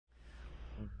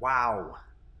Wow.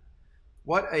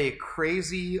 What a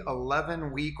crazy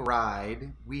 11-week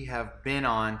ride we have been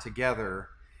on together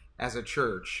as a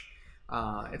church.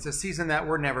 It's a season that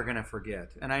we're never going to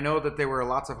forget. And I know that there were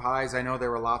lots of highs. I know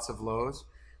there were lots of lows.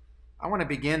 I want to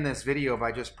begin this video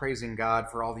by just praising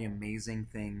God for all the amazing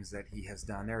things that He has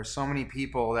done. There are so many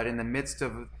people that in the midst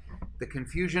of the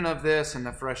confusion of this and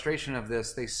the frustration of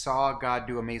this, they saw God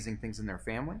do amazing things in their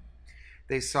family.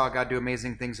 They saw God do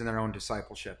amazing things in their own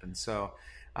discipleship. And so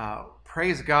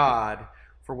praise God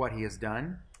for what He has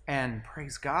done. And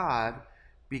praise God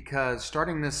because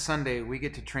starting this Sunday, we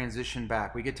get to transition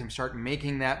back. We get to start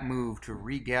making that move to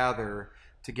regather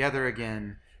together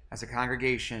again as a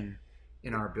congregation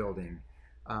in our building.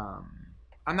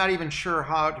 I'm not even sure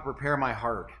how to prepare my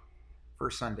heart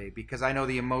for Sunday because I know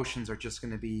the emotions are just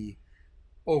going to be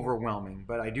overwhelming,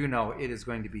 but I do know it is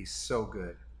going to be so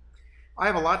good. I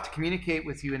have a lot to communicate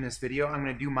with you in this video. I'm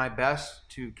going to do my best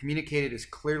to communicate it as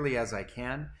clearly as I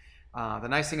can. The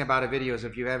nice thing about a video is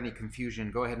if you have any confusion,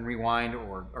 go ahead and rewind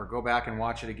or go back and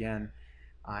watch it again.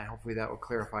 Hopefully that will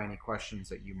clarify any questions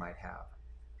that you might have.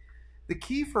 The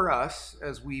key for us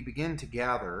as we begin to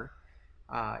gather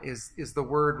is the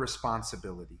word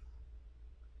responsibility.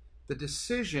 The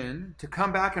decision to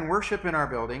come back and worship in our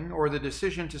building, or the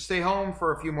decision to stay home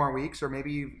for a few more weeks, or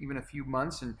maybe even a few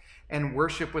months and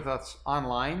worship with us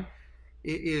online,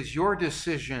 it is your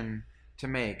decision to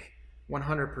make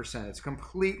 100%. It's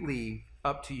completely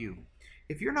up to you.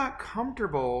 If you're not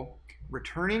comfortable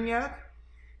returning yet,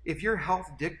 if your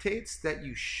health dictates that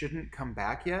you shouldn't come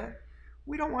back yet,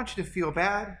 we don't want you to feel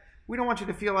bad. We don't want you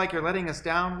to feel like you're letting us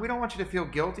down. We don't want you to feel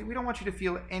guilty. We don't want you to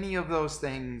feel any of those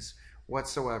things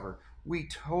whatsoever. We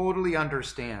totally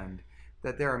understand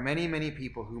that there are many, many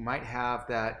people who might have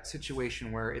that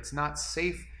situation where it's not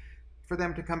safe for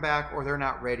them to come back or they're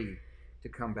not ready to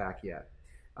come back yet.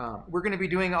 We're going to be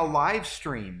doing a live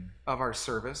stream of our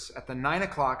service at the 9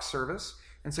 o'clock service.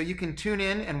 And so you can tune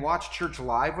in and watch church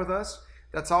live with us.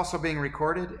 That's also being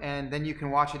recorded. And then you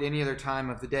can watch it any other time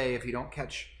of the day if you don't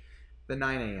catch the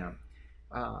 9 a.m.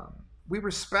 We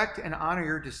respect and honor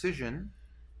your decision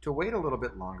to wait a little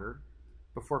bit longer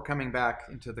before coming back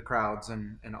into the crowds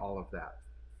and all of that.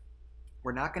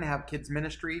 We're not going to have kids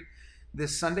ministry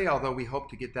this Sunday, although we hope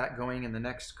to get that going in the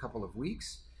next couple of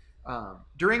weeks.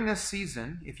 During this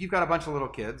season, if you've got a bunch of little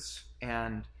kids,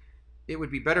 and it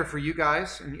would be better for you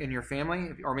guys and your family,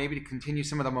 or maybe to continue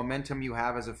some of the momentum you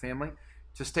have as a family,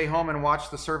 to stay home and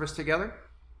watch the service together.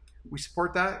 We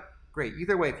support that. Great.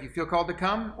 Either way, if you feel called to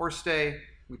come or stay,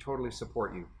 we totally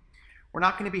support you. We're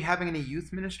not going to be having any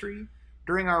youth ministry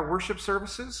during our worship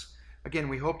services. Again,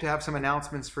 we hope to have some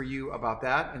announcements for you about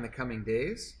that in the coming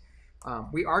days.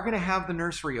 We are going to have the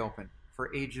nursery open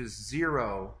for ages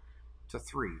 0 to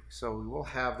 3. So we will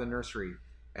have the nursery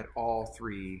at all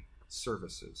 3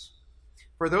 services.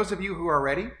 For those of you who are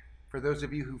ready, for those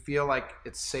of you who feel like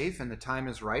it's safe and the time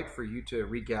is right for you to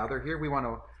regather here, we want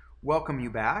to welcome you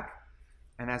back.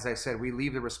 And as I said, we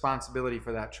leave the responsibility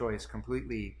for that choice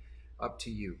completely up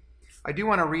to you. I do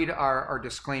want to read our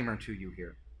disclaimer to you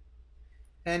here.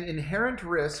 An inherent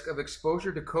risk of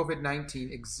exposure to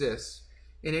COVID-19 exists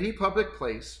in any public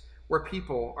place where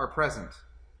people are present.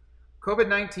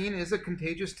 COVID-19 is a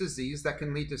contagious disease that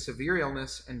can lead to severe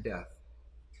illness and death.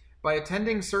 By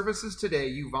attending services today,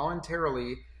 you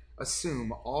voluntarily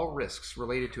assume all risks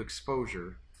related to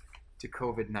exposure to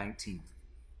COVID-19.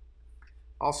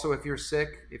 Also, if you're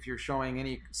sick, if you're showing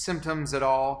any symptoms at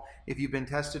all, if you've been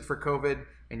tested for COVID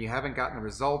and you haven't gotten the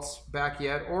results back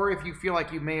yet, or if you feel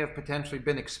like you may have potentially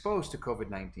been exposed to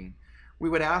COVID-19, we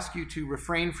would ask you to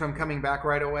refrain from coming back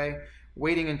right away,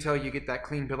 waiting until you get that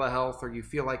clean bill of health or you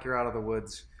feel like you're out of the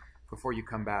woods before you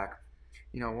come back.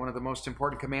 You know, one of the most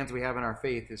important commands we have in our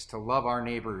faith is to love our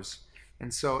neighbors.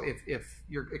 And so if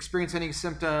you're experiencing any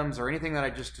symptoms or anything that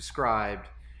I just described,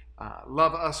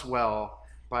 love us well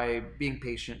by being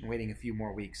patient and waiting a few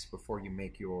more weeks before you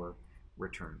make your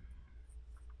return.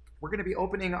 We're going to be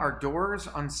opening our doors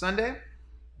on Sunday,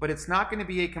 but it's not going to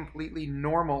be a completely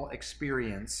normal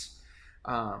experience.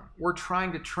 We're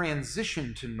trying to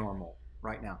transition to normal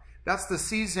right now. That's the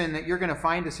season that you're going to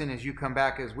find us in as you come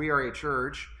back, as we are a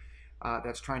church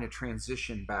that's trying to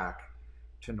transition back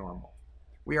to normal.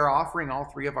 We are offering all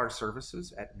 3 of our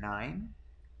services at 9,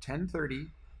 10:30,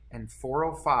 and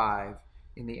 4:05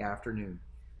 in the afternoon.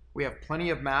 We have plenty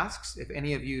of masks if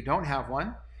any of you don't have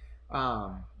one.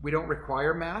 We don't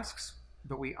require masks,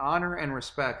 but we honor and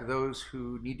respect those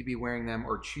who need to be wearing them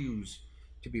or choose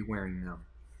to be wearing them.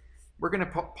 We're going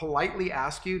to politely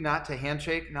ask you not to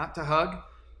handshake, not to hug.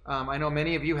 I know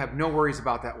many of you have no worries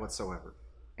about that whatsoever.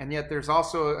 And yet there's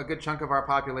also a good chunk of our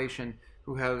population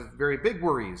who have very big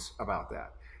worries about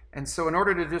that. And so in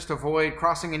order to just avoid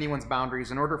crossing anyone's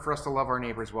boundaries, in order for us to love our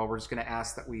neighbors well, we're just going to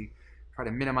ask that we try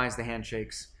to minimize the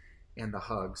handshakes and the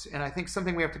hugs. And I think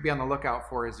something we have to be on the lookout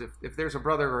for is if there's a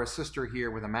brother or a sister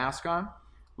here with a mask on,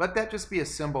 let that just be a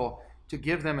symbol to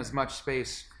give them as much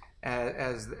space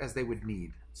as they would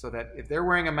need. So that if they're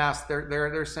wearing a mask,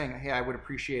 they're saying, hey, I would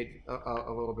appreciate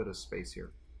a little bit of space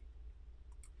here.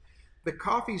 The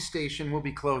coffee station will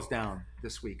be closed down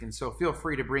this week, and so feel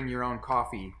free to bring your own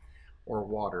coffee or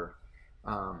water.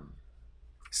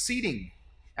 Seating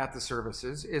at the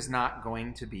services is not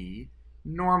going to be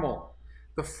normal.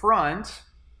 The front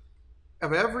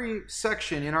of every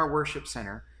section in our worship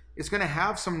center is going to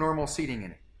have some normal seating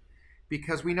in it,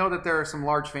 because we know that there are some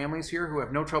large families here who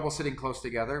have no trouble sitting close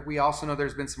together. We also know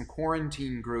there's been some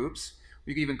quarantine groups.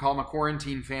 We could even call them a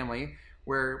quarantine family,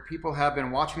 where people have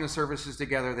been watching the services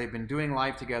together. They've been doing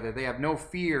life together. They have no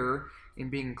fear in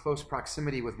being in close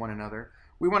proximity with one another.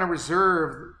 We want to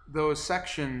reserve those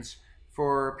sections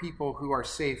for people who are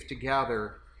safe to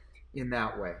gather in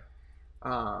that way.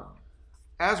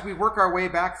 As we work our way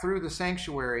back through the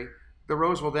sanctuary, the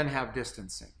rows will then have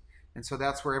distancing. And so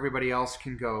that's where everybody else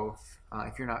can go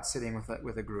if you're not sitting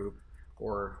with a group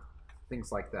or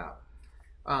things like that.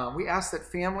 We ask that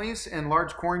families and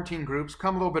large quarantine groups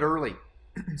come a little bit early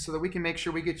so that we can make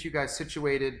sure we get you guys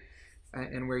situated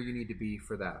and where you need to be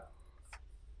for that.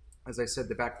 As I said,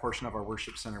 the back portion of our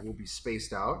worship center will be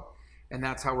spaced out, and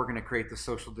that's how we're going to create the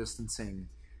social distancing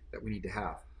that we need to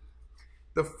have.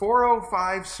 The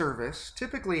 4:05 service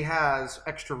typically has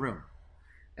extra room.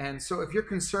 And so if you're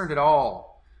concerned at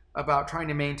all about trying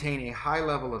to maintain a high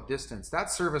level of distance, that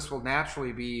service will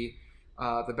naturally be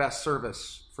the best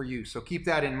service for you. So keep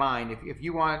that in mind. If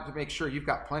you want to make sure you've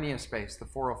got plenty of space, the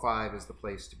 4:05 is the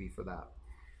place to be for that.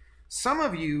 Some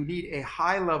of you need a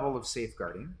high level of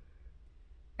safeguarding,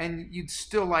 and you'd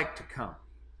still like to come.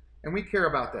 And we care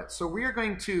about that. So we are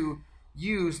going to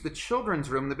use the children's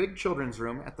room, the big children's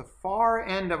room at the far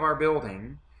end of our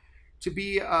building, to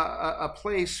be a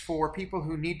place for people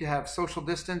who need to have social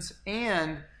distance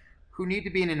and who need to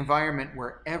be in an environment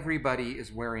where everybody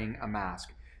is wearing a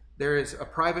mask. There is a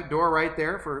private door right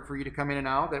there for you to come in and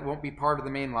out that won't be part of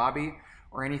the main lobby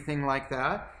or anything like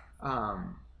that.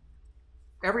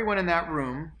 Everyone in that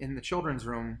room, in the children's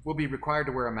room, will be required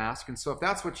to wear a mask. And so if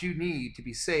that's what you need to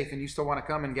be safe and you still want to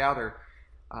come and gather,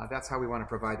 that's how we want to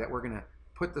provide that. We're going to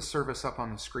put the service up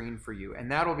on the screen for you.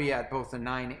 And that'll be at both the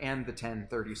 9 and the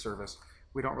 10:30 service.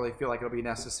 We don't really feel like it'll be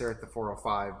necessary at the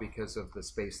 4:05 because of the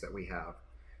space that we have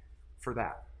for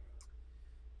that.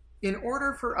 In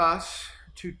order for us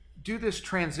to do this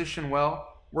transition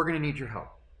well, we're going to need your help.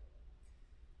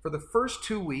 For the first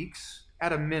 2 weeks,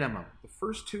 at a minimum, the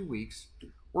first 2 weeks,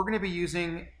 we're going to be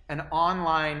using an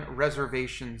online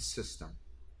reservation system.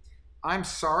 I'm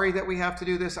sorry that we have to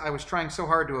do this. I was trying so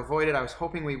hard to avoid it. I was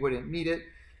hoping we wouldn't need it,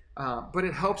 but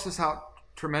it helps us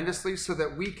out tremendously so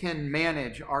that we can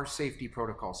manage our safety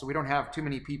protocol, so we don't have too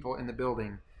many people in the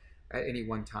building at any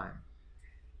one time.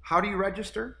 How do you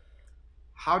register?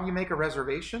 How do you make a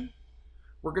reservation?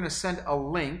 We're going to send a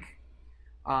link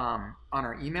on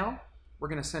our email. We're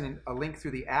going to send a link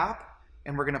through the app,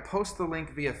 and we're going to post the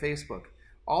link via Facebook.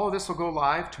 All of this will go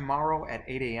live tomorrow at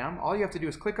 8 a.m. All you have to do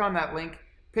is click on that link,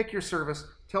 pick your service,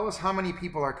 tell us how many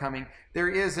people are coming. There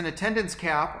is an attendance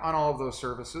cap on all of those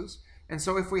services. And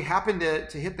so if we happen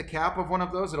to hit the cap of one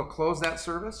of those, it'll close that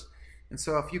service. And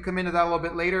so if you come into that a little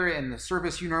bit later and the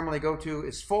service you normally go to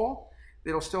is full,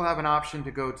 it'll still have an option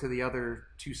to go to the other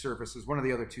two services, one of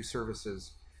the other two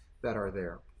services that are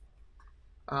there.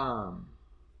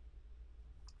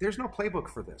 There's no playbook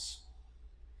for this.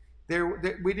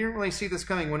 We didn't really see this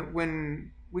coming.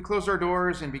 When we closed our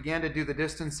doors and began to do the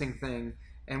distancing thing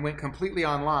and went completely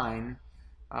online,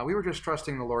 we were just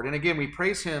trusting the Lord. And again, we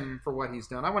praise Him for what He's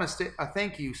done. I want to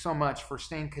thank you so much for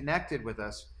staying connected with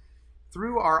us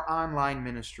through our online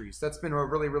ministries. That's been a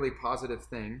really, really positive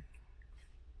thing.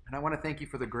 And I want to thank you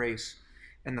for the grace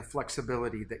and the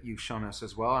flexibility that you've shown us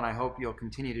as well. And I hope you'll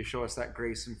continue to show us that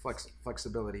grace and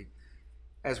flexibility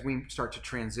as we start to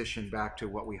transition back to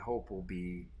what we hope will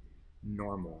be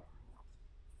normal.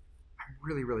 I'm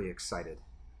really, really excited.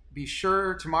 Be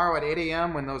sure tomorrow at 8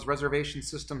 a.m. when those reservation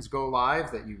systems go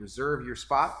live that you reserve your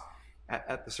spot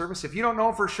at the service. If you don't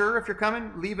know for sure if you're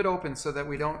coming, leave it open so that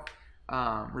we don't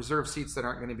reserve seats that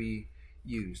aren't going to be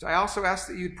used. I also ask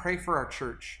that you'd pray for our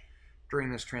church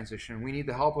during this transition. We need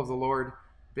the help of the Lord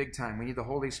big time. We need the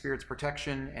Holy Spirit's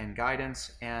protection and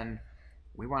guidance, and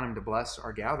we want Him to bless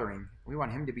our gathering. We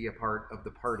want Him to be a part of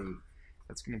the party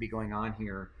that's going to be going on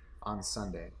here on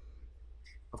Sunday.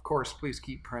 Of course, please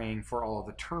keep praying for all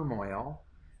the turmoil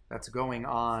that's going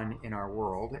on in our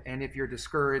world. And if you're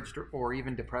discouraged or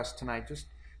even depressed tonight, just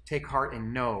take heart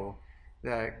and know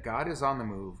that God is on the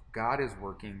move, God is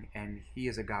working, and He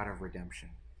is a God of redemption.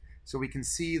 So we can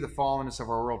see the fallenness of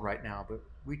our world right now, but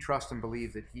we trust and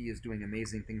believe that He is doing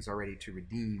amazing things already to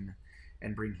redeem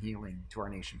and bring healing to our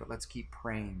nation. But let's keep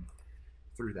praying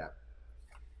through that.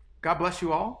 God bless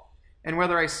you all. And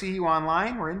whether I see you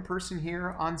online or in person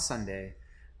here on Sunday,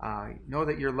 know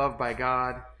that you're loved by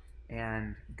God,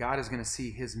 and God is going to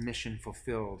see His mission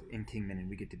fulfilled in Kingman, and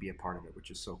we get to be a part of it,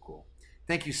 which is so cool.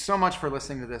 Thank you so much for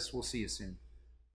listening to this. We'll see you soon.